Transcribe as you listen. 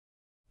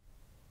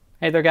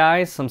Hey there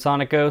guys, I'm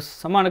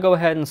SonicGhost. I'm going to go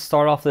ahead and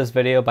start off this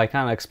video by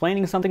kind of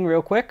explaining something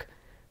real quick.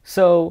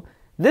 So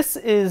this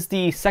is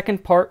the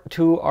second part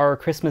to our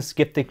Christmas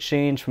gift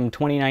exchange from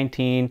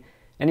 2019,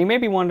 and you may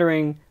be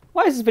wondering,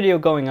 why is this video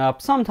going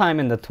up sometime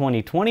in the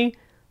 2020?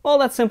 Well,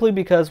 that's simply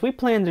because we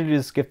planned to do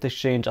this gift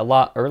exchange a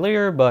lot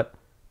earlier, but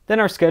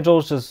then our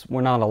schedules just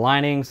were not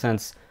aligning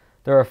since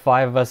there are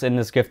 5 of us in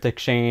this gift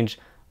exchange.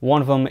 One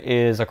of them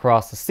is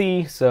across the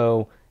sea,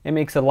 so it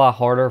makes it a lot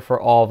harder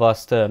for all of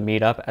us to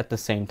meet up at the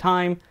same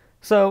time.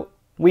 So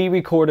we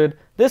recorded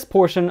this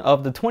portion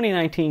of the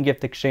 2019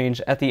 gift exchange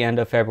at the end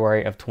of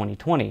February of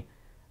 2020.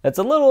 It's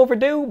a little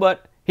overdue,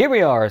 but here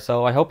we are,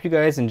 so I hope you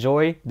guys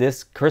enjoy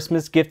this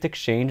Christmas gift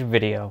exchange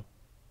video.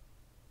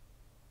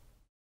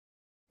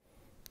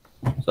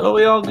 So are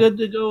we all good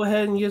to go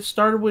ahead and get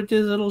started with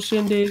this little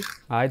shindig?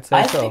 I'd say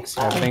I so. think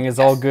so. Everything is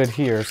all good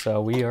here,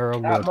 so we are all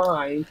Not good.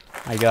 mine.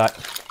 I got,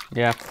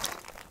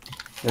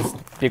 this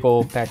big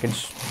old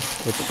package,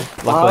 which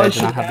luckily I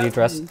do not have the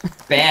address.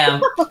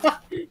 Bam.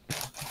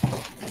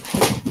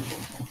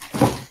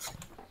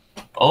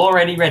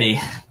 Already ready.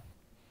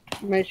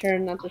 Make sure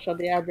not to show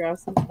the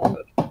address and stuff.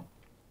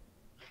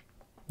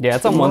 Yeah,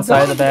 it's on one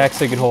side of the back,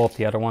 so you can hold up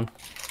the other one,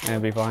 and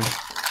it'll be fine.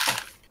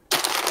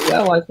 Yeah,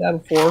 I like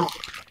that before.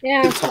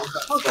 Yeah.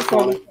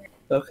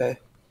 Okay.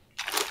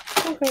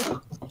 Okay.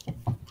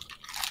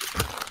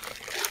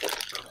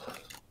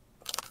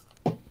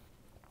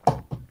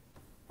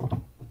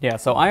 Yeah,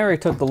 so I already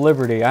took the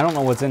liberty, I don't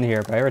know what's in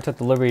here, but I already took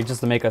the liberty just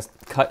to make us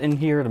cut in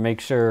here to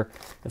make sure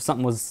if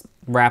something was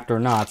wrapped or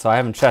not, so I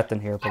haven't checked in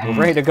here, but we're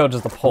ready to go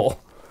just to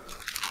pull.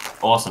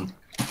 Awesome.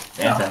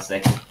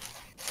 Fantastic.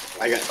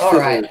 I got All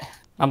right.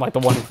 I'm like the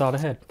one who thought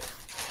ahead.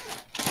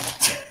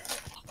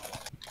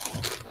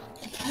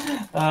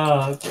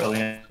 Oh,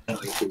 brilliant.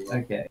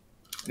 Okay.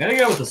 I'm gonna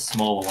go with the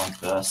smaller one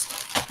first.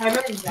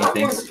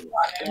 Thanks.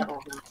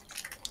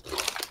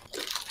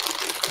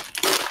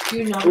 Do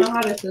you not know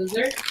how to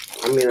scissor?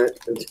 I mean,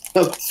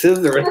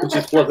 scissor, it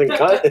just wasn't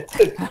cut.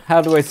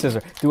 How do I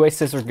scissor? Do I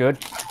scissor good?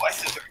 Why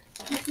scissor?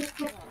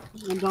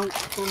 Don't.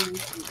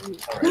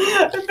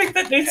 I think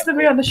that needs to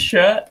be on the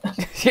shirt.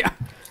 Yeah.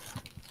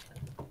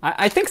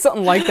 I think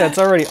something like that's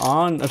already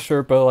on a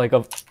shirt, but like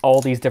of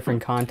all these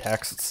different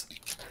contexts.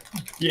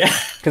 Yeah.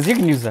 Because you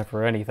can use that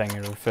for anything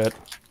it'll fit.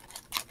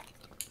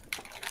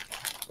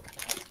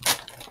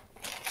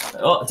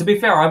 Well, to be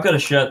fair, I've got a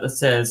shirt that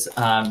says,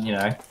 you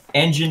know,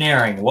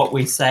 engineering, what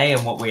we say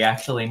and what we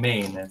actually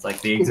mean. It's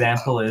like the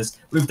example is,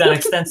 we've done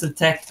extensive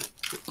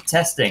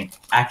testing,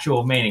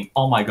 actual meaning.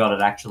 Oh my god,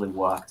 it actually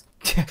worked.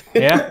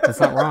 Yeah, that's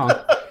not wrong.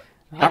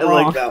 Not I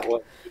wrong. like that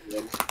one.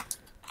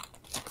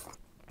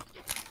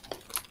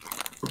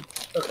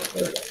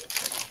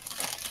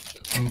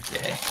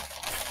 Okay.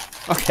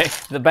 Okay,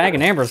 the bag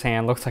in Amber's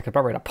hand looks like it's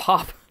about ready to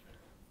pop.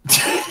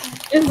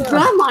 It's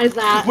done like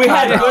that.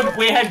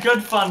 We had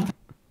good fun.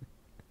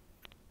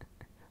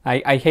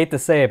 I hate to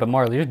say it, but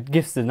Marley, your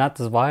gifts did not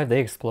survive.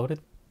 They exploded.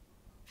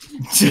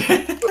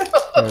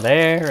 They're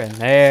there and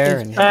there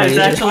and It's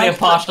here. actually a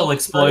partial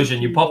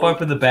explosion. You pop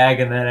open the bag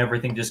and then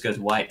everything just goes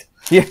white.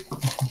 Yeah.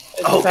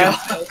 Oh, God.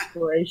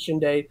 Expiration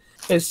date.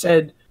 It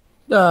said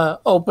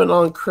open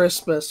on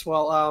Christmas.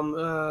 Well,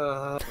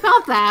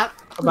 Not that.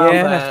 about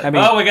Yeah, that. I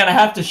mean, Oh, we're gonna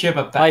have to ship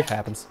it back. life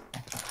happens.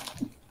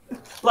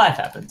 Life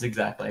happens,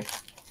 exactly.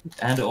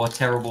 And or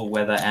terrible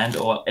weather and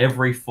or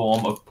every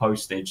form of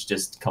postage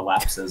just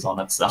collapses on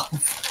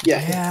itself.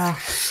 Yeah.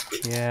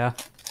 Yeah.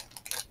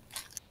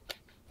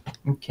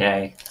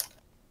 Okay.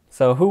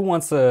 So who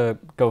wants to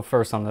go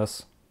first on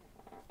this?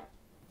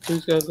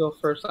 Who's gonna go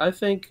first? I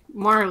think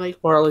Marley.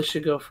 Marley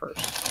should go first.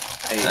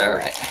 Alright. All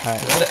right.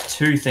 I've got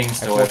 2 things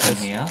to I open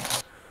focus. here.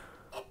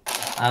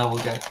 We'll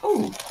go.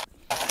 Ooh.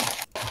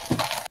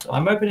 So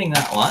I'm opening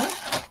that one.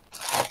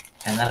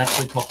 And that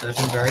actually popped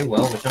open very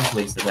well, which I'm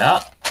pleased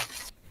about.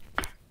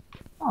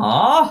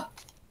 Aww.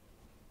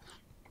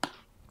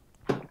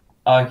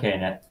 Okay,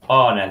 now.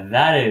 Oh, no,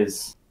 that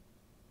is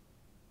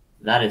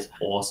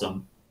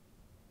awesome.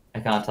 I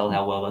can't tell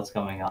how well that's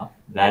coming up.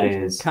 That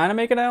is Kind of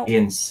make it out?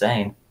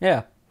 insane.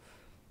 Yeah.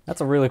 That's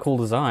a really cool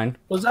design.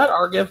 Was that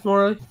our gift,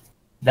 Marley?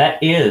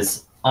 That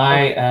is.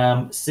 I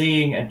am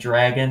seeing a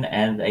dragon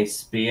and a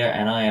spear,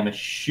 and I am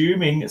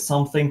assuming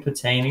something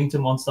pertaining to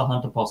Monster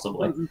Hunter,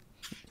 possibly.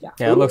 Yeah,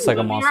 it looks like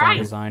a Ooh, monster right.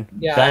 design.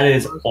 Yeah. That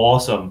is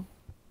awesome.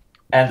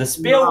 And the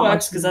spear No,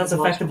 works because that's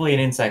effectively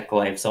an insect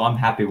glaive, so I'm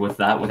happy with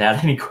that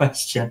without any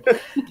question.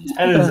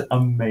 That is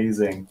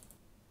amazing.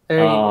 There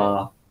you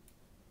go.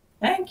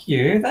 Thank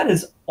you. That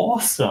is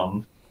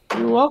awesome.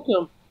 You're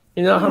welcome.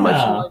 You know how much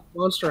Yeah. you like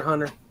Monster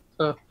Hunter.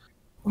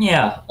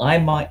 Yeah, I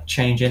might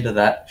change into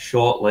that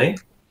shortly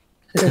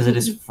because it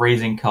is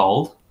freezing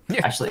cold. Yeah.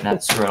 Actually, no,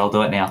 screw it. I'll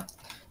do it now.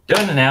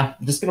 Doing it now.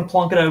 I'm just going to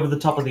plonk it over the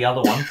top of the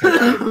other one because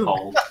it's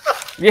cold.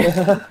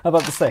 Yeah, I'm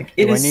about to say.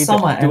 It Do I is need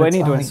summer to, do and I it's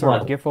need to only insert a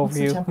what? GIF What's over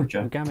the you?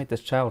 temperature? We gotta make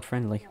this child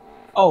friendly.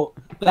 Oh,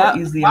 What that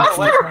is the by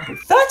actual way,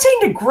 13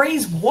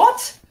 degrees?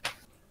 What?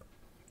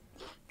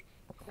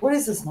 What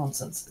is this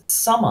nonsense? It's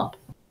summer.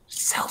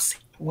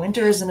 Celsius.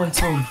 Winter isn't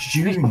until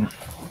June.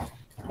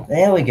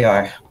 There we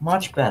go.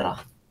 Much better.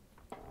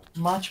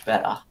 Much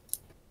better.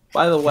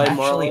 By the way, I can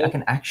Marley,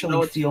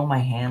 actually feel my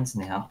hands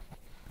now.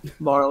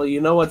 Marley,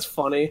 you know what's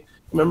funny?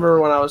 Remember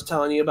when I was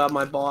telling you about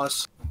my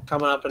boss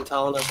coming up and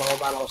telling us all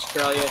about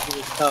Australia? He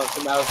was telling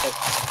us about it.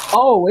 Like,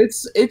 oh,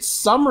 it's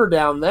summer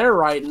down there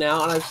right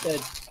now, and I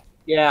said,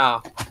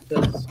 yeah.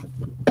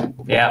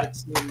 Yeah.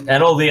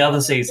 And all the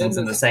other seasons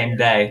in the same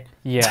day.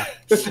 Yeah.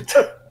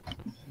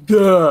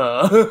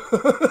 Duh.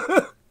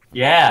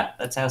 Yeah,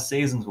 that's how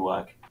seasons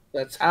work.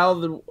 That's how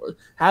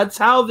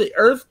the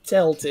Earth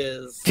tilt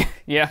is.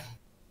 Yeah.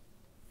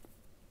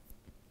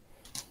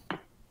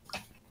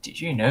 Did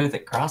you know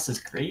that grass is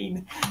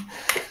green?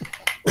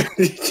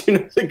 Did you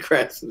know the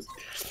grass is...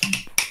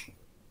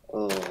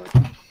 Oh.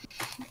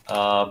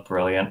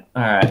 Brilliant.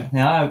 Alright,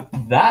 now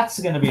that's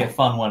going to be a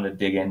fun one to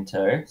dig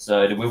into.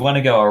 So do we want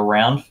to go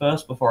around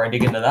first before I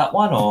dig into that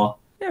one, or...?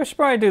 Yeah, we should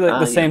probably do like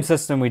the Yeah. same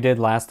system we did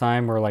last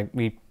time, where like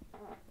we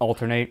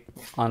alternate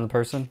on the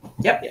person.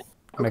 Yep.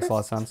 Makes a lot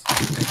of sense.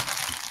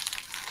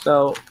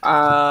 So,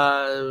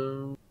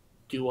 do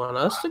you want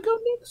us to go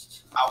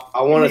next?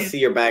 I want to see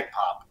your back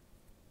pop.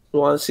 You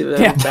want to see the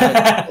Yeah.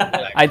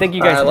 bag? I think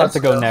you guys Alright, have let's to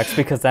go go. next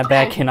because that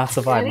bag cannot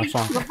survive much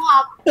Ready? longer. The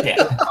pop.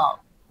 Yeah.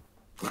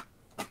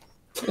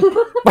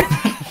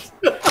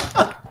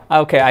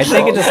 Okay, I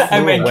think it just I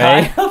flew mean,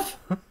 away, kind of.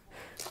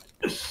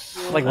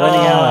 like letting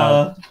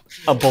out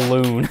a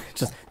balloon.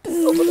 Just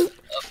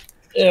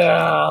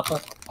Yeah.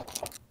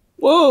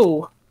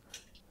 Whoa.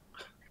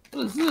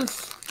 What is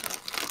this?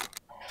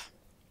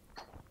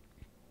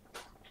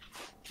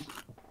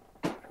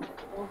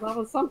 Well, that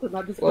was something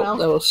that just Well, fell.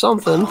 that was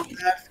something.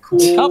 That's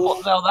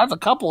cool. No, that's a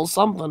couple of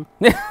something.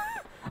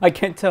 I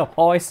can't tell.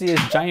 All I see is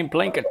giant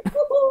blanket.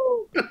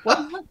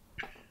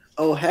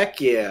 Oh, heck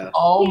yeah.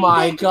 Oh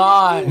my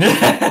god. Yep.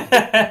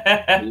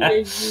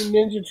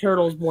 Ninja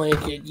Turtles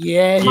blanket.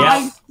 Yeah.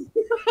 Yep.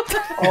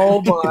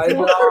 Oh my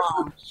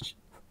gosh.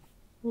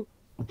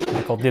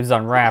 I call dibs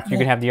on Raph. You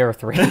can have the other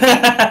three.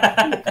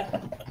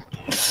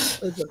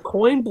 It's a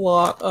coin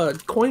box.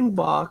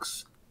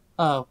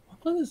 What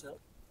is it?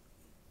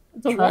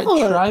 It's a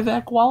wallet.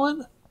 Trivac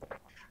wallet?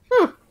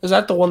 Is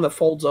that the one that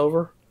folds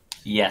over?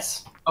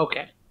 Yes.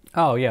 Okay.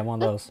 Oh yeah,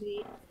 one of those.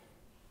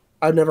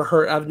 I've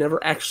never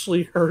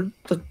actually heard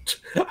I've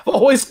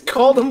always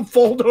called them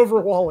fold over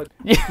wallet.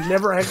 Yeah.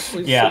 Never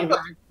actually Yeah. seen the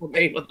actual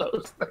name of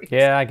those things.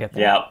 Yeah, I get that.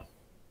 Yep.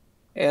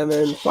 And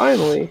then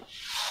finally,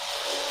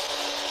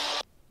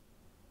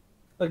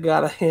 I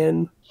got a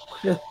hen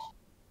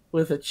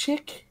with a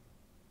chick.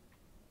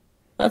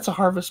 That's a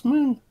Harvest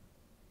Moon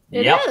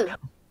It Yep. is.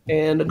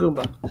 and a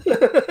Goomba.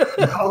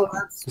 Oh,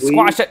 that's sweet.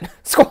 Squash it!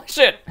 Squash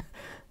it!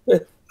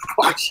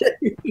 Squash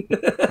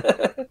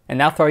it. And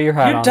now throw your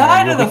hat You on.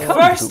 died there to and the you'll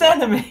become first Goomba.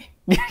 enemy.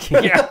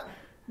 Yeah.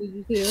 Did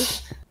you see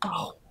it?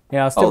 Oh,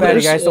 Yeah, it's too Oh, bad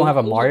you there's- guys don't have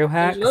a there's- Mario there's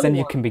hat, because then another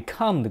you one. can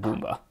become the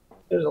Goomba.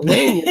 there's a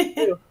lanyard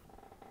too.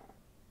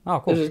 Oh,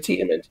 cool. There's a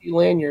TMNT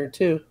lanyard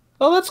too.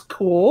 Oh, that's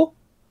cool.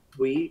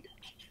 Sweet.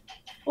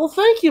 Well,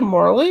 thank you,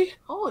 Marley.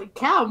 Holy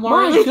cow, My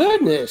Marley.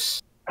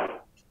 goodness.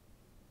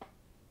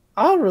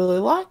 I really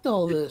liked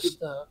all this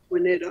stuff,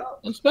 Putting it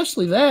up.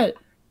 especially that.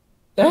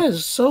 That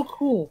is so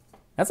cool.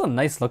 That's a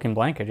nice looking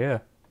blanket, yeah.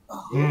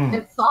 Mm.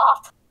 It's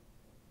soft.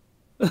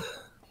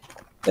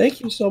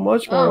 Thank you so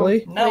much,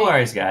 Marley. No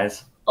worries,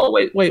 guys. Oh,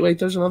 wait.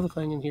 There's another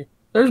thing in here.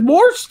 There's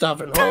more stuff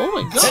in here. Oh,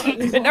 my God.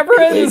 It never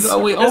ends!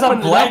 We There's a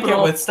opened it up blanket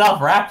and with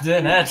stuff wrapped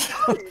in it.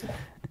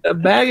 a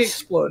bag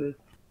exploded.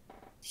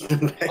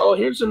 Oh,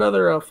 here's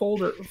another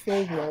fold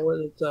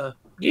wallet. It's a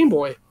Game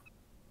Boy.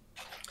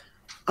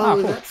 Oh,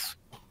 cool. that's...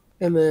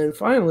 And then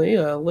finally,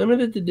 a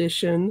limited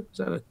edition. Is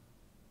that a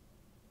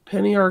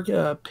Penny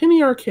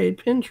Arcade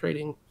pin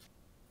trading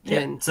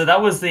pin? Yeah. So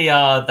that was the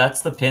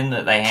that's the pin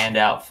that they hand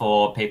out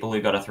for people who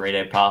got a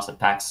 3-day pass at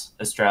PAX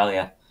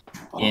Australia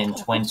in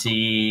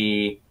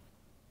 2018,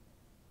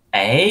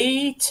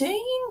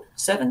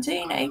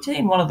 17,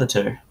 18, one of the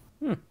two.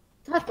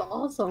 That's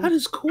awesome. That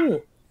is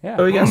cool. Yeah.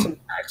 Oh, we got some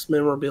PAX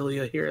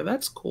memorabilia here.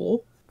 That's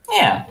cool.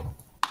 Yeah.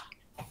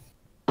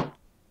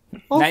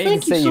 Well, Now you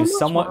can thank say so you've much,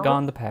 somewhat Marley.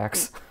 gone to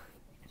PAX.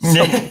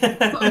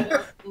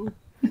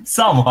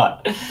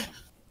 Somewhat.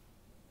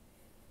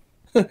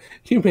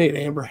 You made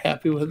Amber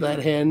happy with that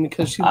hand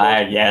because she.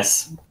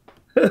 Yes.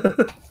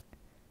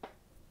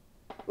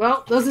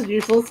 Well, this is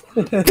useless.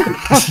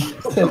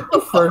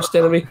 First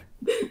enemy.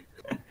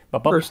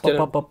 First Thank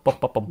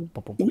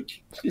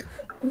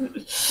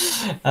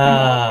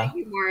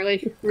you,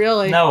 Marley.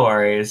 Really. No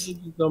worries.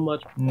 Thank you so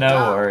much.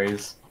 No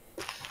worries.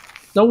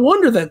 No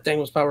wonder that thing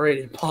was about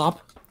ready to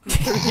pop.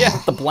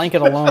 Yeah, the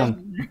blanket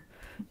alone.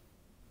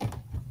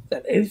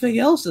 That anything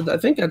else? I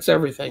think that's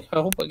everything. I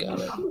hope I got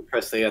it. I'm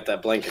impressed they got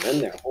that blanket in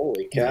there.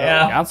 Holy cow.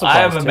 Yeah, I'm I am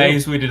surprised, too.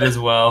 amazed we did as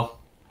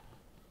well.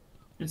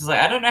 It's like,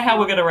 I don't know how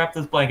we're going to wrap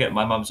this blanket.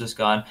 My mom's just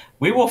gone,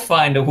 we will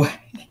find a way.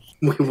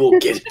 We will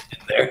get it in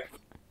there.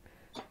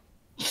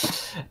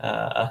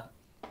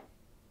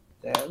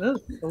 Yeah,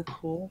 that's so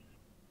cool.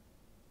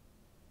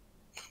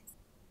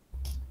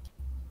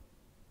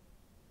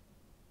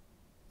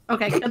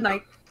 Okay, good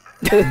night.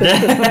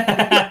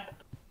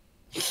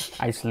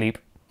 I sleep.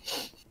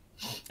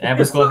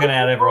 Amber's looking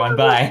out, everyone.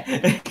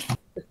 Bye.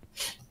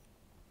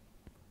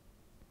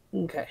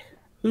 Okay.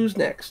 Who's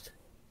next?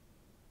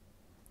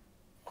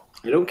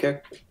 I don't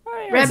care.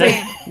 Red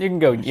Band. You can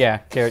go. Yeah,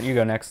 Carrot, you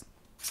go next.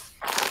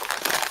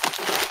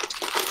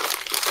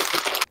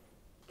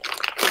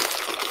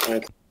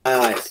 My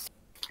eyes.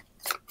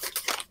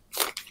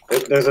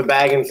 There's a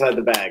bag inside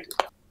the bag.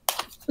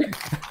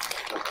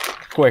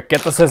 Quick,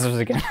 get the scissors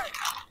again.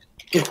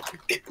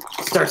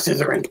 Start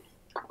scissoring.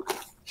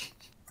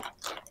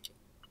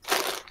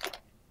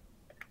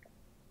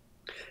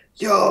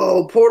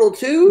 Yo, Portal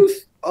 2s?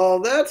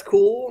 Oh, that's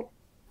cool.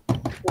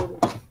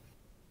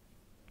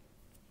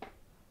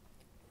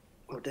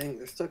 Oh, dang,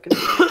 they're stuck in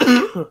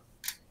there.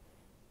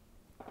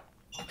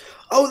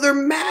 Oh, they're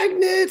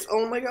magnets!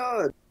 Oh, my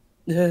God.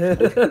 I'm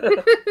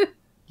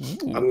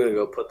going to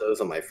go put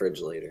those on my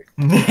fridge later.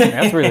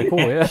 That's really cool,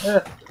 yeah.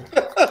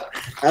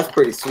 That's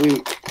pretty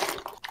sweet.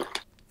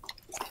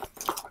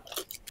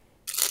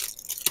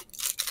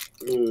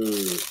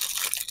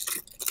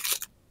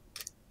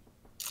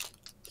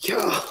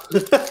 Yeah.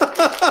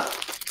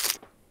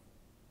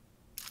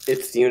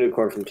 It's the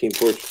unicorn from Team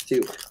Fortress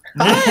 2.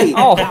 Hi!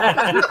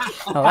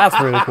 Oh, that's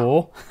really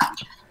cool.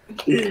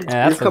 Yeah,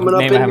 that's a coming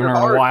up name I in haven't your heard in a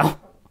heart. while.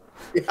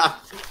 Yeah,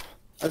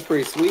 that's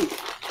pretty sweet.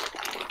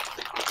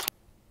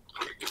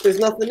 There's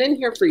nothing in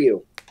here for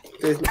you.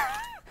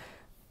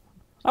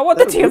 I want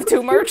the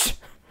TF2 merch.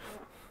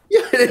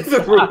 Yeah, it is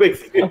a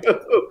Rubik's Cube.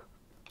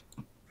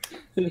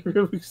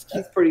 Rubik's Cube.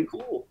 That's pretty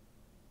cool.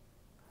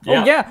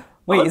 Oh, yeah.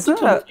 Wait, Oh, isn't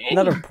it's a that companion.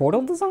 another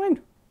Portal design?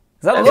 Is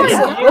that Oh, looks,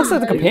 yeah. looks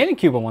like the companion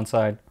cube on one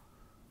side.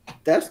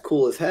 That's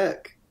cool as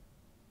heck.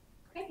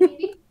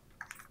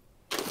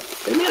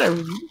 They made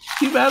a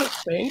cube out of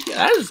Spank.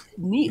 That is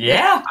neat.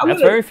 Yeah. I That's would've-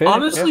 very fitting,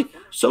 Honestly,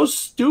 so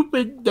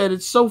stupid that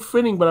it's so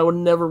fitting, but I would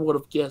never would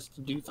have guessed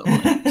to do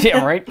something.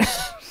 Yeah, right?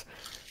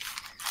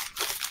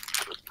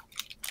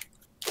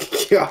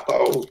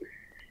 Yo,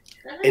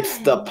 it's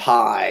the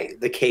pie,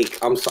 the cake.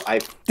 I'm sorry,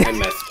 I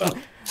messed up.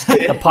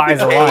 The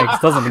pie's a lie.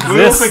 It doesn't We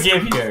will exist.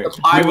 forgive you.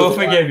 I We will was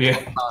forgive you.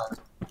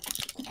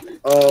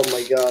 Oh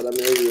my God, I'm an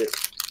idiot.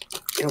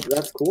 Yeah, but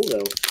that's cool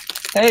though.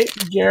 Hey,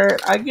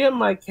 Garrett, I get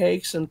my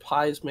cakes and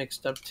pies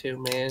mixed up too,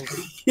 man.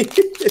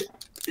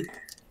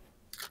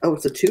 Oh,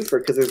 it's a twofer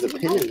because there's a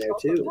pin in there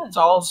too. It's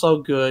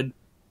also good.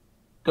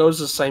 Goes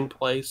the same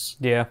place.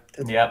 Yeah.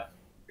 Yep.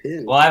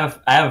 Pin. Well, I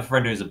have a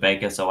friend who's a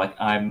baker, so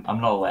I'm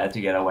not allowed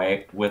to get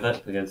away with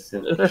it because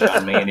he'll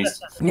shun me, and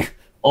he's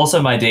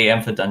also my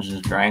DM for Dungeons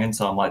and Dragons.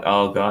 So I'm like,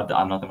 oh god,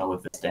 I'm not gonna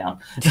live this down.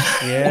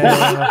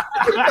 Yeah.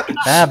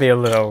 That'd be a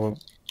little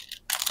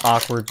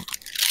awkward.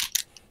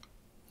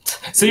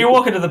 So you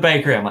walk into the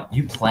bakery. I'm like,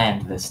 you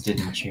planned this,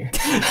 didn't you?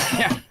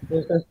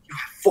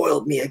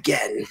 Foiled me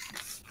again.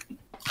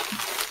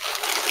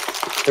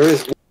 There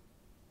is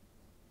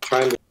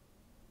trying to.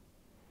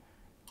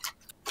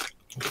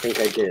 I think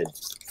I did.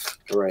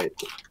 All right.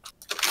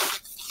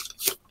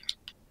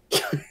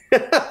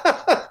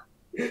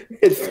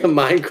 It's the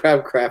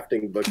Minecraft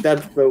crafting book.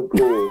 That's so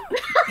cool.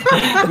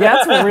 Yeah,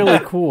 that's really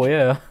cool,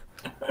 yeah.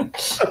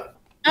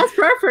 That's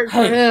perfect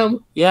for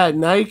him. Yeah,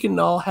 now you can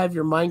all have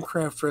your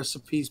Minecraft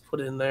recipes put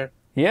in there.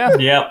 Yeah,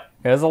 Yep.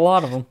 there's a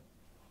lot of them.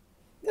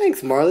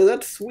 Thanks, Marley.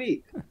 That's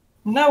sweet.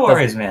 No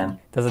worries, man.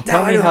 Does it Now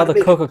tell I me know how how to to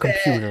make cook a a bed.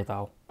 computer,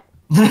 though?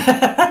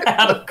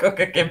 How to cook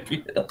a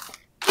computer.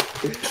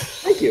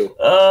 Thank you.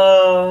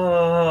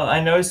 I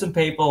know some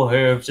people who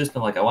have just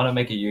been like, I want to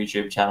make a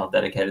YouTube channel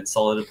dedicated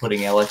solely to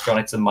putting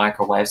electronics in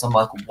microwaves. I'm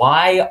like,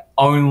 why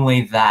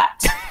only that?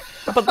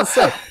 But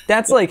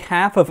that's like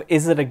half of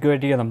is it a good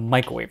idea to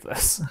microwave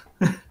this?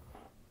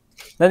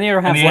 Then the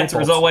other half And the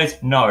answer is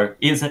always no.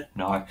 Is it?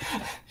 No.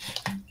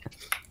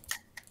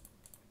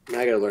 Now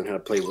I gotta learn how to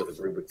play with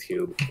a Rubik's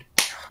Cube.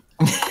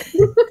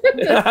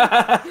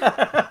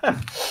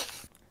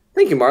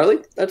 Thank you, Marley.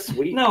 That's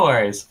sweet. No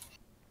worries.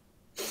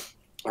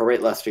 All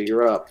right, Lester,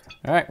 you're up.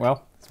 All right,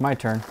 well, it's my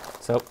turn.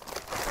 So,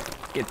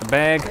 get the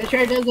bag. Make sure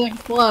it doesn't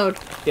explode.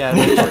 Yeah.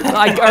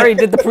 I already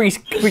did the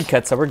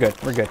pre-cut, so we're good.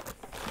 We're good.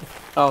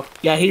 Oh,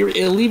 yeah, he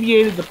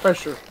alleviated the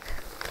pressure.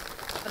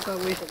 That's what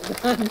we should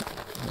have done.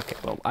 Okay,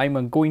 well,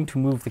 I'm going to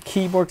move the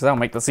keyboard because that'll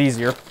make this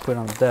easier. Put it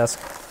on the desk.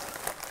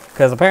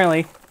 Because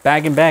apparently,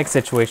 bag-and-bag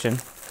situation.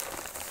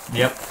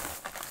 Yep.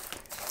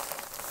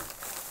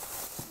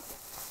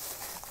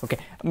 Okay,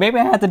 maybe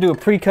I had to do a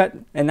pre-cut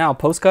and now a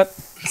post-cut.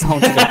 So I'll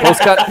do a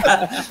post-cut.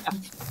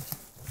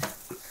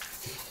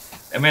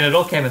 I mean, it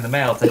all came in the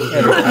mail. So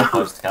a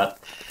post-cut.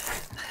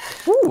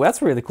 Ooh,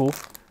 that's really cool.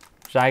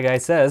 Shy Guy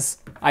says,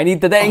 I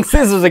need the dang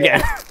scissors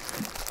again.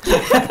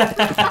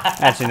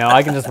 Actually, no,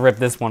 I can just rip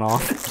this one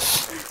off.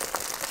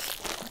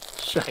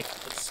 Shite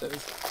says,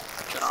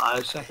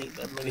 gosh, I hate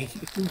that mini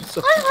game.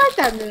 So, I like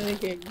that mini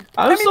game.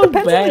 I'm I mean, so it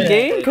depends bad on the at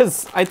game, it.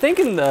 because I think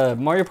in the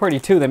Mario Party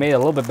 2 they made it a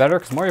little bit better,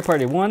 because Mario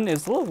Party 1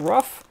 is a little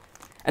rough.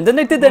 And then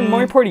they did that in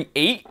Mario Party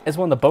 8 as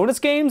one of the bonus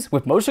games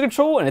with motion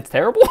control, and it's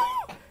terrible.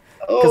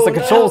 Because the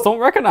controls don't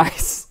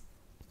recognize.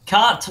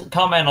 Can't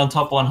comment on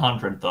top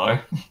 100 though,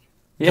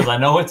 because Yeah. I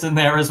know it's in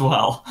there as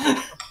well. That's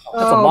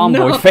a mom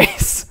boy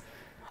face.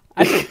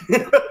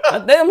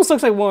 That almost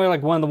looks like one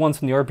of the ones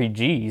from the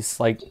RPGs,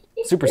 like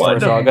Superstar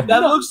Saga. That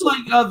looks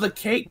like the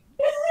cake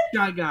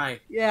shy guy.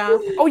 Yeah.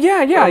 Oh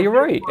yeah, you're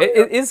right.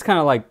 It is kind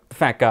of like the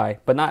fat guy,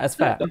 but not as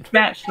fat. The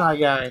fat shy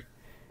guy.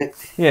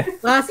 Yeah.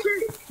 Lester,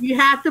 you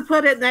have to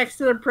put it next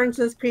to the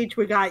Princess Peach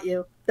we got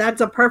you.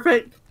 That's a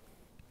perfect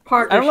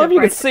partnership. I don't know if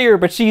you can see her,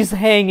 but she's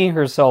hanging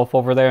herself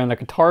over there in the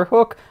guitar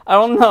hook. I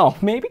don't know.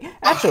 Maybe.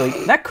 Actually,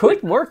 that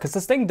could work, because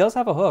this thing does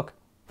have a hook.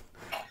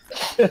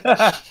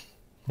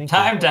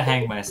 Time to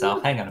hang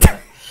myself. Hang on a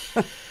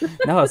minute.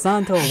 No, it's not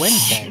until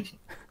Wednesday.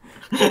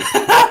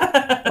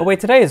 Oh, wait,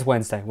 today is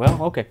Wednesday.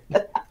 Well, okay.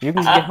 You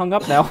can get hung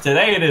up now.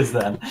 Today it is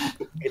then.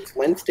 It's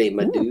Wednesday,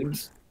 my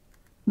dudes.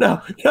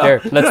 No.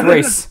 There, let's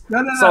race.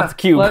 No. Solve the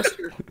cube.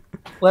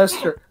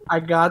 Lester,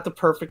 I got the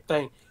perfect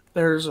thing.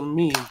 There's a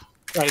meme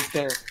right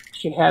there.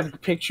 You can have the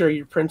picture of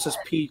your Princess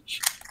Peach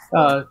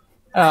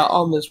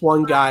on this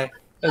one guy,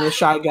 and the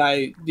shy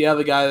guy, the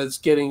other guy that's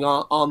getting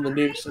on the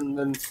noose, and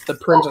then the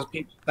Princess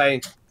Peach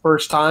saying,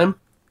 "First time."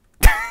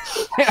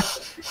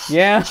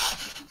 Yeah.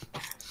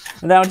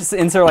 And now just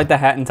insert like the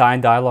Hat in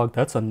Time dialogue.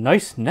 That's a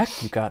nice neck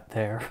you got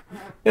there.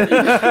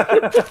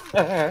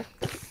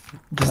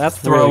 That's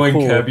Throwing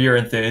really cool. Curb Your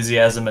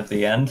Enthusiasm at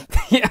the end.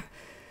 Yeah.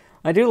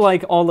 I do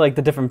like all like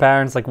the different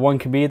patterns. Like one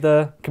could be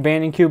the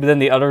companion cube, but then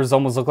the others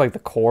almost look like the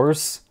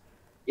cores.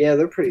 Yeah,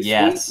 they're pretty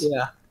Yes. sweet.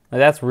 Yeah, Like,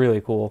 that's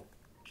really cool.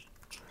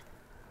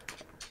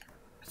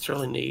 it's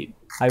really neat.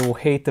 I will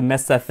hate to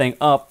mess that thing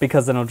up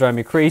because then it'll drive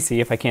me crazy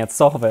if I can't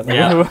solve it. Like,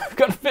 Yeah. what do I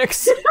gotta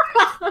fix?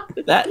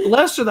 That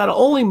Lester, that'll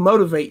only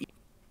motivate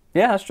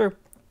Yeah, that's true.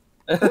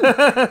 you.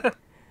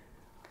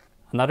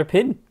 Another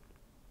pin.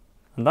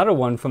 Another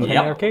one from Penny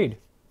Yep. Arcade.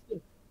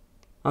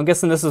 I'm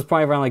guessing this is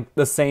probably around like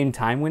the same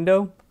time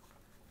window.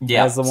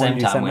 Yeah, As the one same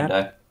you time sent, Matt?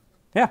 window.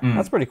 Yeah,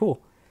 that's pretty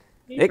cool.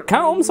 It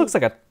kind of almost looks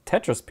like a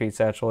Tetris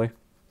piece, actually.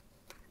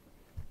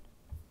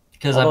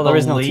 Because Although there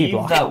is no believe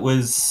T-block.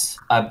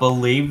 I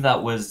believe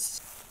that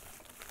was,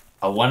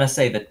 I want to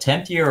say the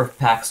 10th year of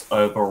PAX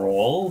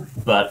overall,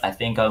 but I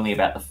think only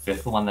about the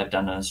 5th one they've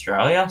done in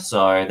Australia.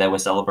 So they were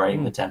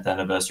celebrating the 10th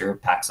anniversary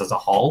of PAX as a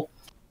whole.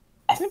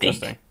 I Interesting.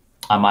 think.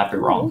 I might be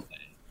wrong.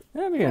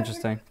 That'd be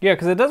interesting. Yeah,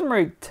 because it doesn't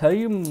really tell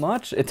you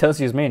much. It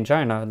tells you it's made in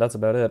China, and that's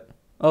about it.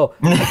 Oh,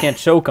 I can't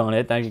choke on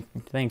it.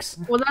 Thanks.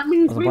 Well, that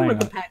means Wasn't we playing were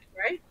the on it. pack,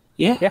 right?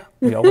 Yeah, Yeah,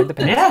 we all went the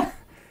pen. Yeah.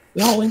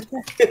 we all went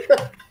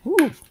back.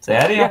 Ooh, Say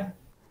that again.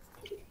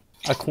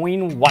 a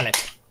queen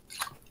wallet.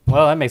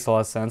 Well, that makes a lot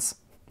of sense.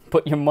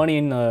 Put your money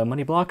in the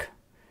money block.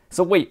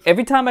 So wait,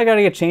 every time I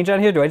gotta get change out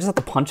here, do I just have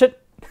to punch it?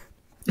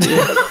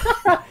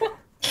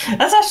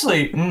 That's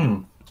actually,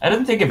 I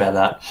didn't think about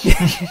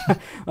that.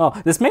 Oh,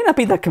 this may not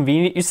be that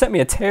convenient. You sent me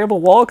a terrible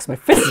wall because my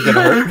fist is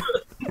gonna hurt.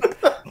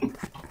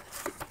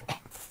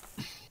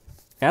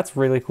 That's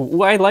really cool.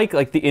 What I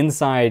like the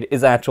inside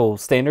is actual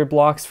standard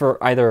blocks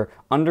for either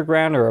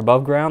underground or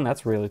above ground.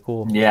 That's really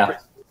cool. Yeah.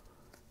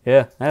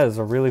 Yeah, that is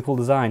a really cool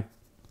design.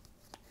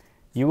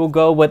 You will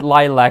go with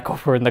lilac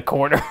over in the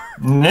corner.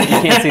 You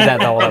can't see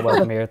that all that well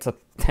from here. It's a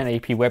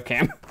 1080p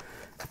webcam.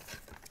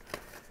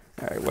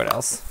 All right, what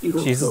else?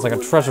 Jesus, like a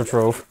treasure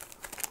trove.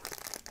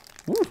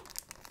 Woo.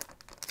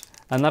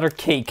 Another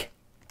cake.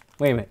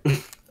 Wait a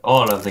minute.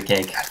 All of the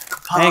cake.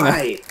 Hang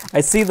on. I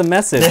see the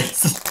message.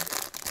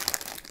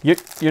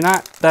 You're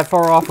not that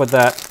far off with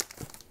that.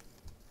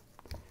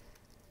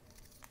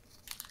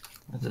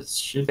 It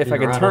should If be I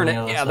can right turn on it, the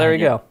other yeah, side, there you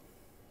go.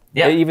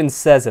 Yeah. It even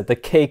says it. The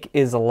cake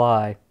is a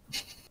lie.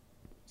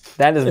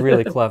 That is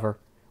really clever.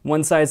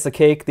 One side's the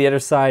cake, the other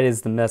side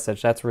is the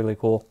message. That's really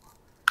cool.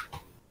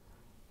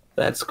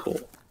 That's cool.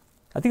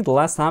 I think the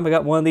last time I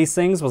got one of these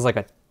things was like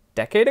a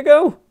decade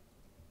ago.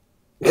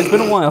 It's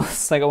been a while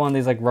since I got one of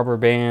these like rubber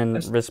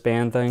band,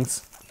 wristband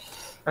things.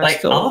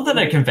 Like, other than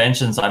at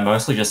conventions, I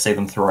mostly just see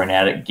them thrown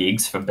out at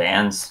gigs for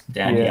bands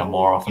down here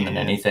more often than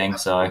anything,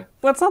 so...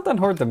 Well, it's not that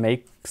hard to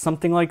make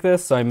something like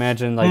this, so I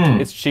imagine like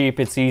it's cheap,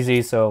 it's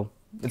easy, so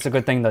it's a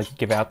good thing to like,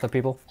 give out to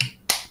people.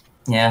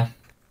 Yeah.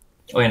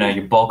 Or,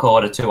 you bulk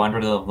order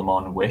 200 of them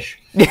on Wish.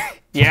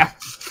 Yeah.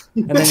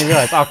 And then you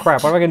realize, oh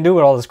crap, what am I going to do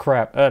with all this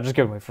crap? Just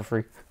give it away for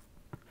free.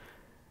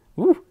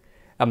 Woo.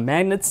 A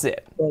magnet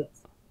set.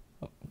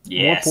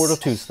 Yes. More Portal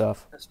 2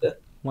 stuff. That's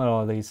it. What are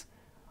all these?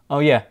 Oh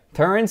yeah,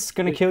 turrets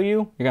gonna kill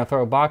you. You're gonna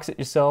throw a box at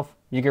yourself.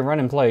 You can run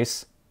in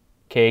place.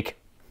 Cake.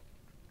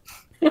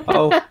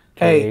 Oh,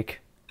 hey, Cake.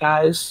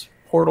 guys,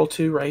 Portal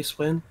 2 race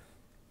win.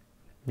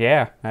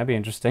 Yeah, that'd be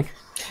interesting.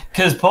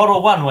 Because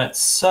Portal 1 went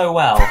so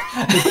well.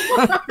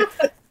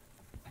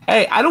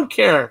 Hey, I don't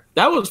care.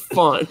 That was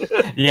fun.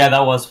 Yeah,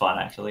 that was fun,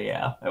 actually.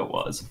 Yeah, it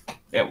was.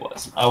 It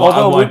was. I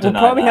Although we'll won't deny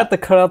probably that. have to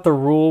cut out the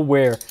rule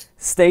where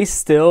stay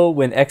still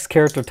when X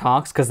character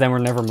talks, because then we're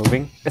never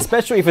moving.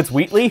 Especially if it's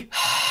Wheatley,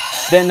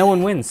 then no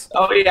one wins.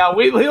 Oh yeah,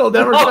 we'll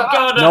never. Oh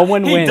god, No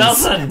one he wins.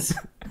 doesn't.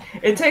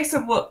 It takes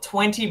him, what,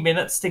 20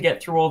 minutes to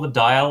get through all the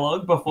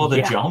dialogue before the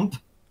Yeah. jump?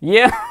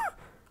 Yeah.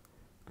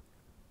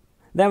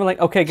 Then we're like,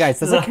 okay, guys,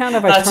 does it count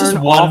if I That's just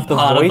turn one off the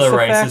part of voice the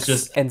race is effects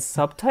just- and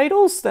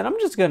subtitles? Then I'm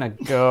just gonna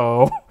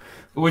go.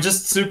 We'll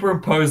just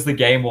superimpose the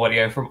game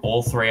audio from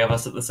all three of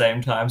us at the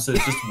same time, so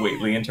it's just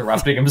Wheatley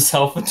interrupting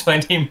himself for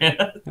 20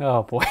 minutes.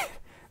 Oh boy,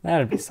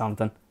 that'd be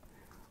something.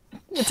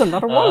 It's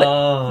another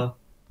wallet.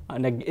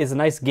 It's a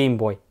nice Game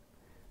Boy.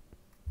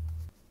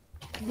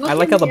 I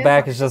like how the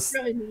back is just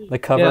the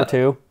cover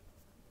too.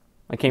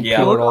 I can't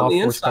peel it off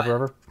or cover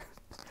over.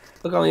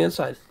 Look on the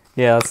inside.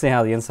 Yeah, let's see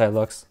how the inside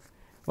looks.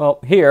 Well,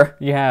 here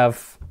you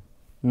have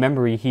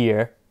memory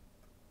here.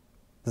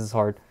 This is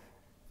hard.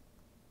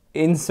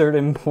 Insert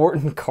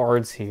important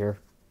cards here.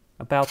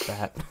 About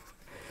that.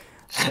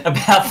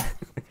 About...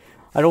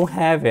 I don't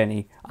have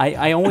any.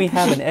 I only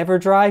have an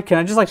EverDrive. Can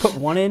I just like put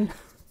one in?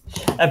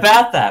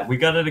 About that, we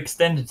got it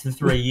extended to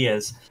 3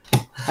 years.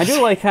 I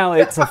do like how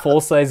it's a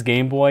full-size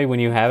Game Boy when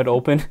you have it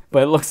open,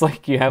 but it looks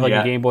like you have like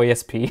a Game Boy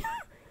SP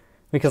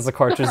because the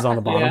cartridge is on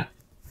the bottom.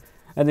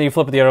 And then you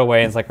flip it the other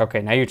way and it's like,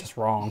 okay, now you're just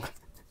wrong.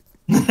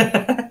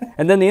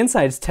 And then the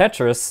inside is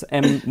Tetris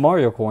and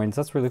Mario coins.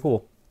 That's really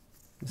cool.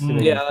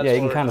 You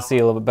can kind of see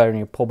a little bit better when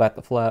you pull back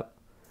the flap.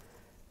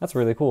 That's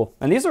really cool.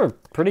 And these are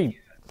pretty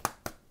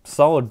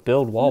solid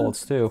build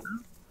wallets too.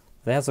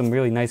 They have some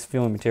really nice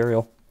feeling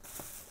material.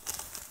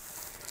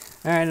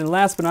 Alright, and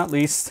last but not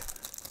least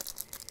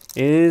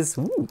is,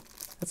 ooh,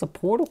 that's a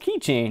Portal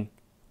keychain.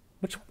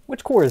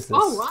 Which core is this?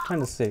 Oh, wow. I'm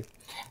trying to see.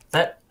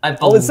 That, I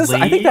believe... is this?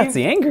 I think that's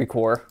the Angry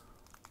core.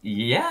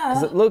 Yeah.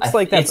 Because it looks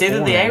like that's it's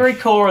either the Angry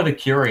core or the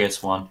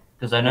Curious one.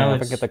 Because I know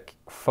it's... If I get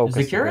the focus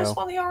is the Curious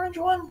one the orange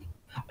one?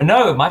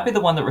 No, it might be the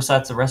one that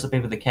recites the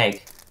recipe for the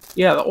cake.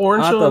 Yeah, the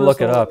orange one. I'll have to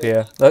look it up,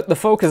 yeah. The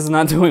focus is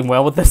not doing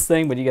well with this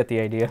thing, but you get the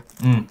idea.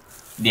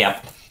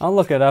 Yeah. I'll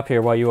look it up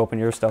here while you open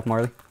your stuff,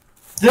 Marley.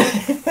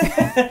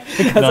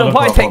 Because it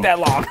might take that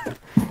long.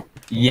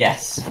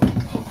 Yes.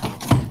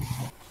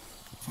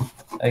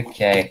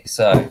 Okay,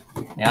 so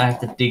now I have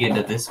to dig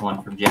into this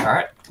one from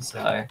Jarrett.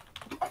 So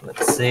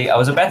let's see. I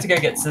was about to go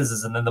get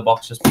scissors and then the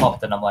box just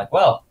popped and I'm like,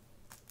 well,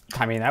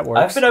 I mean, that works.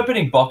 I've been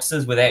opening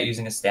boxes without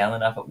using a Stanley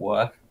knife at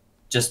work,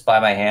 just by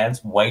my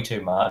hands, way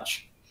too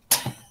much.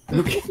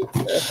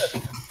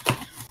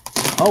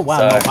 Oh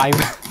wow, So- no,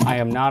 I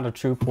am not a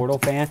true Portal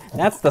fan.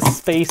 That's the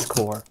Space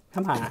Core.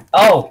 Come on.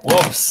 Oh,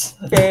 whoops.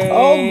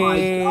 Oh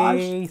my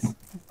gosh.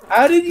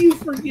 How did you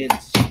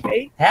forget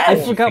space? How I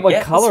did you forgot what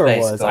forget the color it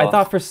Space was. Core? I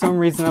thought for some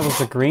reason that was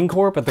the green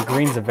core, but the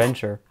green's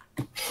Adventure.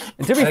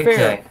 And to be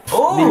fair,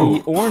 Ooh.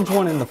 the orange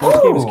one in the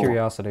first game is Ooh.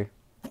 Curiosity.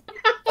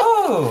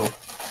 Oh.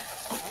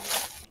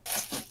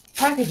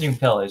 Packaging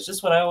pillars,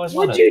 just what I always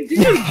What'd wanted.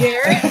 you do,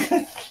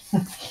 Jared?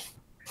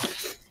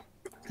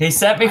 He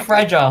sent me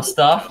fragile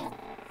stuff.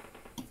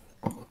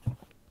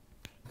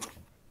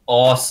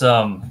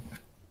 Awesome.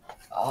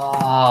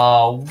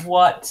 Oh,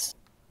 what?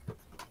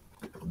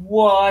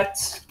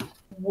 What?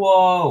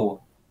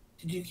 Whoa.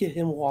 Did you get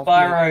him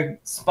walking?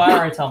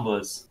 Spyro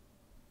tumblers.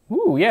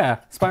 Ooh, yeah.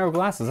 Spyro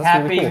glasses.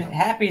 That's really cool.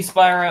 Happy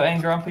Spyro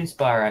and Grumpy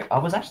Spyro. I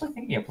was actually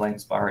thinking of playing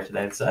Spyro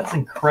today, so that's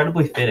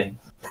incredibly fitting.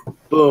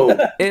 Boom.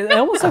 It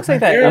almost looks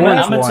like that I'm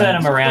orange I'm gonna turn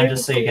one. him around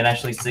just so you can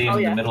actually see him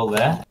in the middle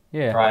there.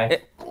 Yeah.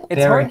 Right. It's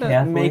Very hard to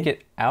carefully. make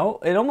it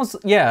out. It almost,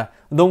 yeah.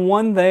 The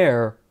one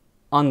there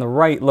on the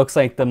right looks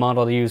like the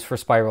model they use for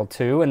Spiral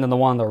 2, and then the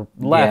one on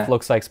the left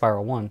looks like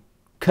Spiral 1.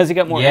 Because you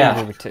got more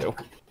energy with 2.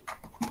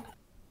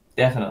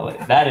 Definitely.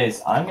 That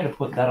is, I'm going to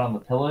put that on the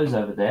pillows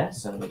over there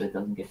so that it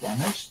doesn't get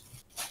damaged.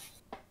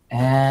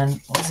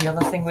 And what was the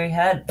other thing we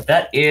had?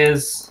 That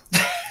is...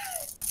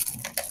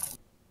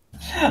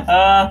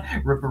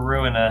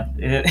 Ripperoo in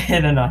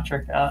a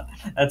nitro cart.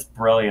 That's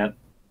brilliant.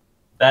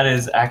 That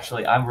is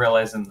actually, I'm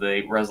realizing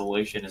the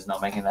resolution is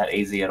not making that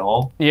easy at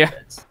all. Yeah.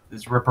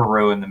 There's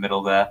Ripperoo in the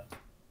middle there.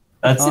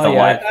 That's Yeah,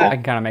 delightful. I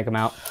can kind of make them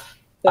out.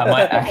 I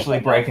might actually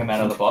break him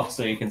out of the box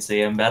so you can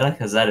see him better,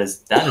 because that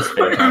is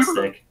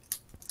fantastic.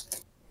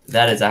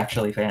 That is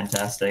actually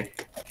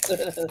fantastic.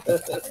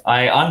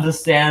 I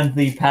understand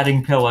the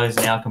padding pillows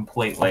now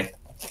completely.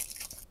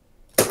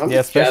 I'm Yeah,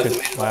 just especially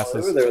jazzing my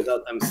glasses. over there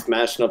without them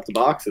smashing up the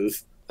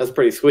boxes. That's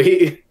pretty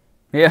sweet.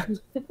 Yeah.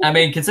 I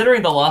mean,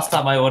 considering the last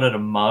time I ordered a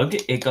mug,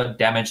 it got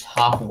damaged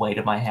halfway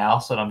to my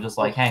house, and I'm just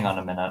like, hang on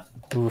a minute.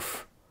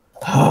 Oof.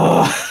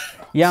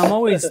 Yeah, I'm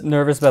always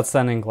nervous about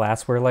sending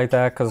glassware like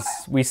that, because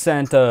we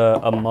sent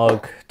a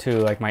mug to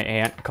like my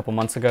aunt a couple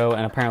months ago,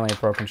 and apparently it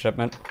broke in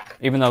shipment,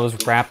 even though it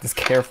was wrapped as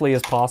carefully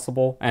as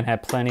possible and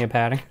had plenty of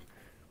padding.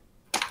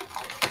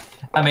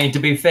 I mean, to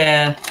be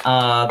fair,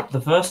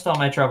 the first time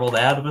I traveled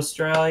out of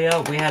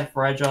Australia, we had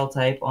fragile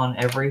tape on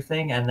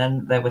everything, and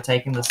then they were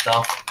taking the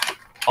stuff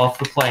off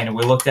the plane, and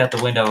we looked out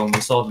the window and we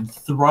saw them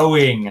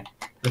throwing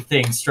the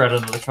thing straight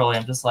under the trolley.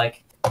 I'm just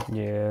like,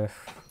 Yeah.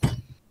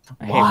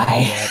 I hate why?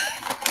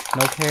 that.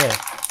 No care.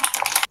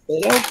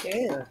 They don't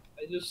care.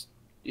 They just,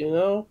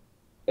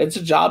 it's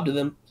a job to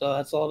them. So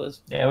that's all it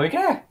is. There we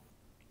go.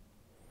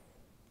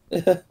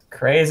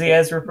 Crazy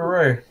as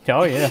Ripperoo.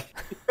 Oh yeah.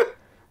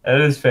 That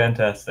is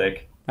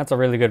fantastic. That's a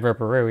really good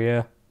Ripperoo,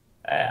 yeah.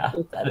 Yeah,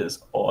 that is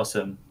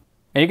awesome.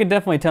 And you can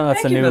definitely tell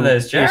that's Thank a you new for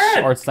this,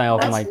 Jared. art style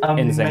from That's like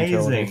Insane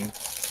Trilogy. amazing.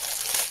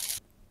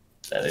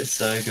 That is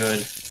so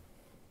good.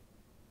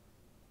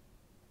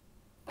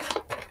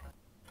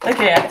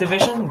 Okay,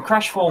 Activision,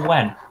 Crash 4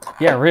 when?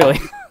 Yeah, really.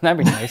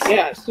 That'd be nice.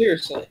 Yeah,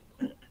 seriously.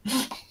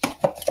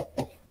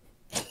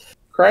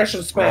 Crash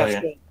and Smash.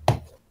 Brilliant.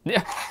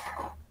 Yeah.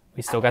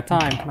 We still got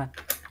time. Come on.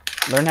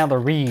 Learn how to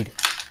read.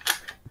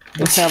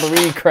 Learn how to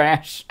read,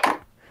 Crash.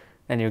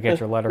 Then you'll get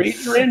your letter. Read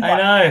your invite. I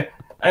know.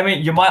 I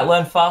mean, you might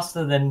learn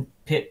faster than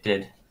Pit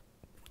did.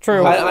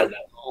 True.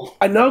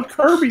 I know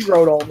Kirby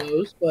wrote all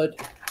those, but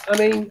I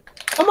mean,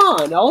 come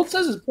on. All it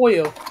says is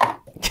Puyo.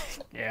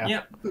 Yeah.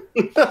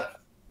 Yep.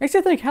 Makes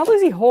you think, how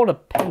does he hold a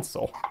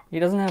pencil? He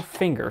doesn't have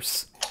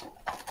fingers.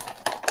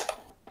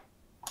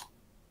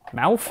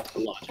 Mouth?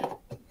 Logic.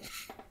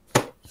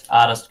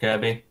 Artist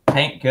Kirby.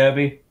 Paint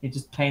Kirby. He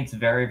just paints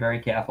very, very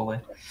carefully.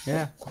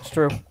 Yeah, it's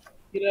true.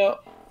 You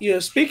know.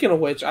 Speaking of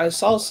which, I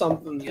saw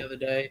something the other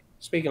day.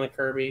 Speaking of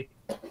Kirby,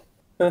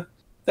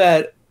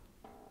 that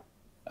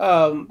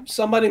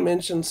somebody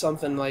mentioned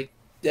something like,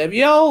 have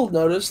y'all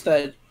noticed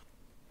that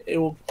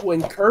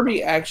when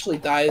Kirby actually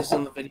dies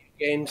in the video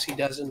games, he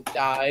doesn't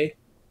die.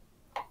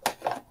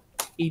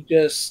 He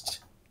just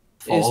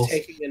Falls. is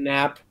taking a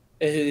nap.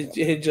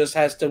 It just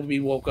has to be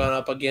woken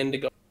up again to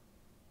go.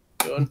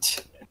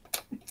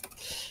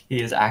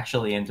 He is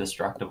actually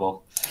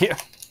indestructible. Yeah.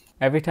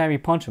 Every time you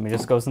punch him, he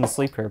just goes into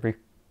sleep, Kirby.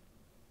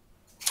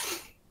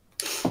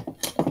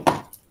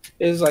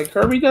 It's like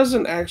Kirby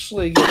doesn't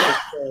actually get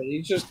destroyed.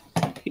 He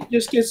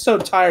just gets so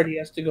tired he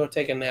has to go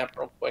take a nap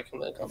real quick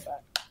and then come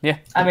back. Yeah.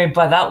 I mean,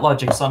 by that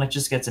logic, Sonic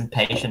just gets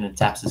impatient and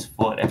taps his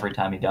foot every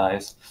time he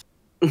dies.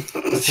 This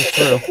is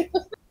true.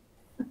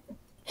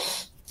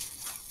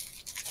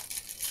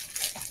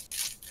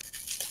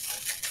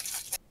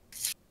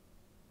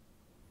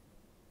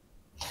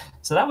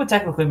 So that would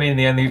technically mean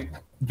the only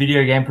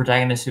video game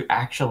protagonist who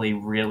actually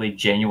really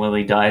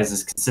genuinely dies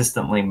is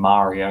consistently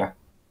Mario.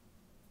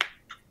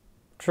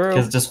 True.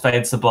 Because it just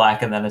fades to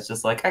black and then it's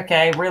just like,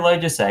 okay,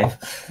 reload your save.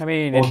 I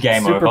mean, Or in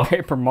game Super over.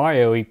 Paper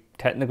Mario, he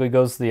technically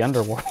goes to the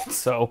underworld,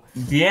 so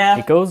Yeah,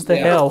 he goes to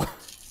Yeah. hell.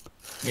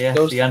 yeah,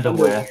 Goes the to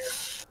underwear.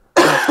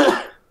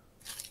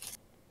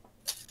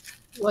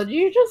 What did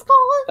you just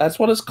call it? That's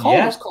what it's called.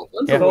 Yeah. It's called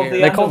Yeah, underwear. the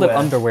they called it underwear.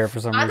 underwear for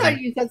some I reason.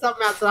 thought you said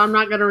something else, so I'm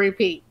not going to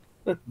repeat.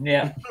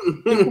 Yeah.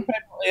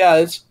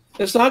 Yeah,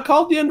 it's not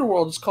called the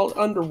underworld. It's called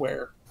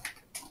underwear.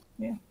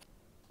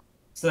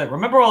 So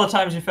remember all the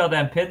times you fell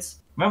down pits?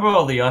 Remember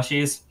all the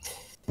Yoshis?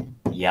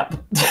 Yep.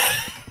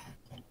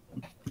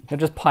 They're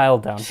just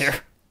piled down here.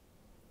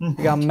 You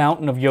got a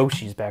mountain of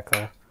Yoshis back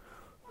there.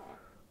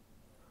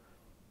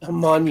 A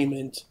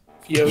monument,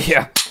 Yoshi,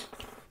 Yeah.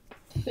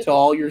 to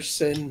all your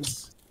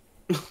sins.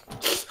 You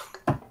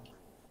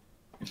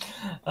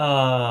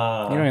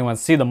don't even want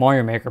to see the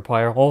Mario Maker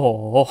player.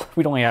 Oh,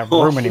 we don't have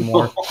room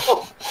anymore.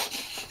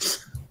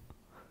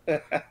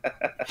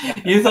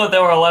 You thought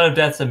there were a lot of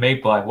deaths in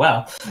Meat Boy.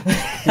 Well,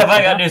 have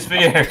I got news for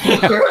you?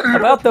 How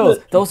about those?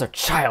 Those are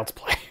child's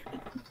play.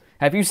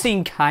 Have you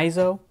seen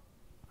Kaizo?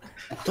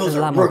 Those There's a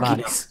are lot more rookie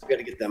bodies. numbers. We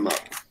gotta get them up.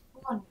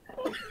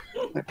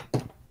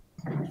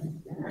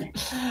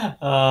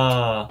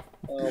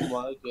 Oh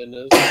my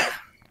goodness.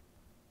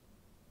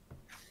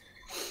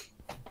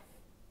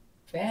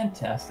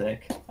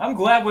 Fantastic. I'm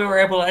glad we were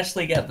able to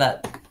actually get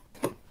that.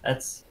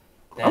 That's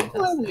I'm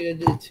glad fantastic. we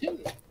did too.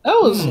 That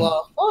was a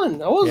lot of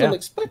fun. I wasn't Yeah.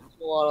 expecting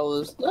a lot of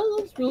this.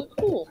 That's really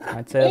cool.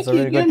 I'd say that's a Thank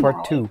you really good again, part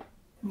Molly. too.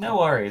 No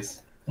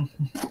worries.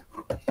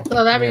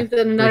 So that means in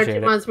another appreciate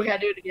 2 it. months we got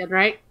to do it again,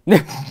 right?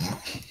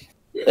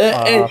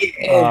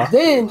 And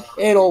then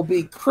it'll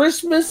be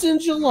Christmas in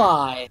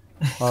July.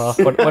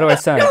 What do I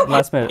send?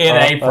 Last minute. In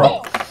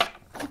April.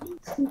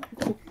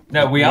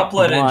 No, we You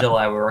uploaded in want-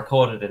 July. We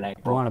recorded in You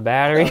April. want a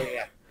battery? Oh,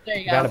 yeah. There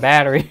you Got go. a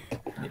battery.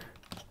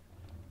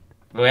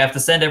 We have to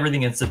send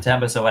everything in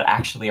September so it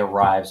actually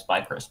arrives by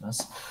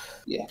Christmas.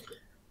 Yeah.